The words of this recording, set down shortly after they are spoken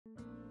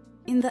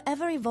In the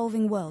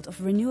ever-evolving world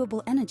of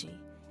renewable energy,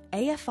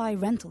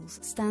 AFI-Rentals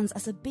stands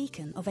as a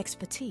beacon of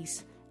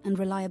expertise and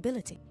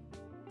reliability.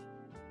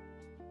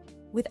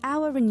 With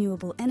our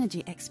renewable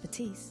energy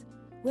expertise,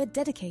 we're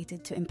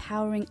dedicated to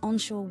empowering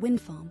onshore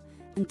wind farm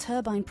and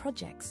turbine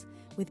projects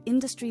with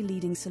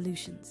industry-leading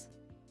solutions.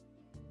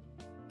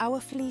 Our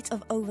fleet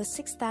of over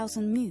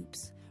 6,000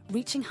 MUPs,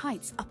 reaching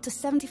heights up to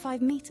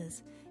 75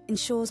 metres,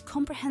 ensures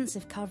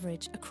comprehensive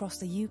coverage across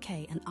the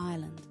UK and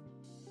Ireland.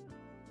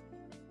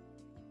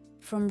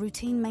 From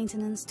routine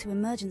maintenance to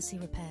emergency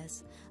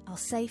repairs, our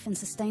safe and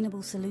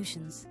sustainable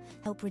solutions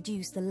help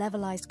reduce the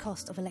levelized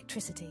cost of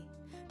electricity,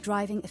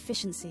 driving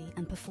efficiency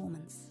and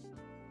performance.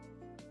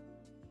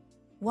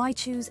 Why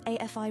choose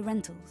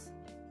AFI-Rentals?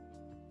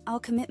 Our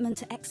commitment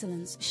to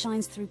excellence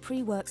shines through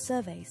pre-work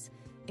surveys,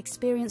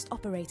 experienced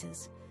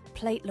operators,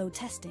 plate load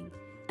testing,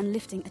 and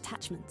lifting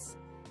attachments,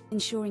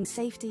 ensuring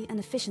safety and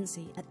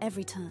efficiency at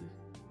every turn.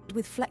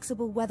 With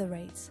flexible weather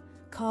rates,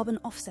 carbon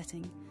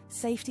offsetting,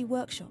 safety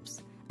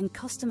workshops, and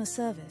customer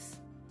service,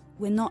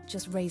 we're not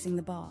just raising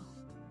the bar,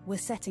 we're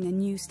setting a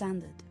new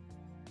standard.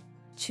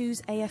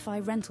 Choose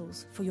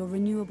AFI-Rentals for your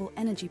renewable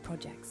energy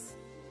projects.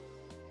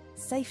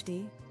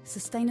 Safety,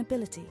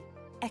 sustainability,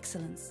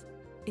 excellence,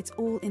 it's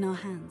all in our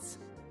hands.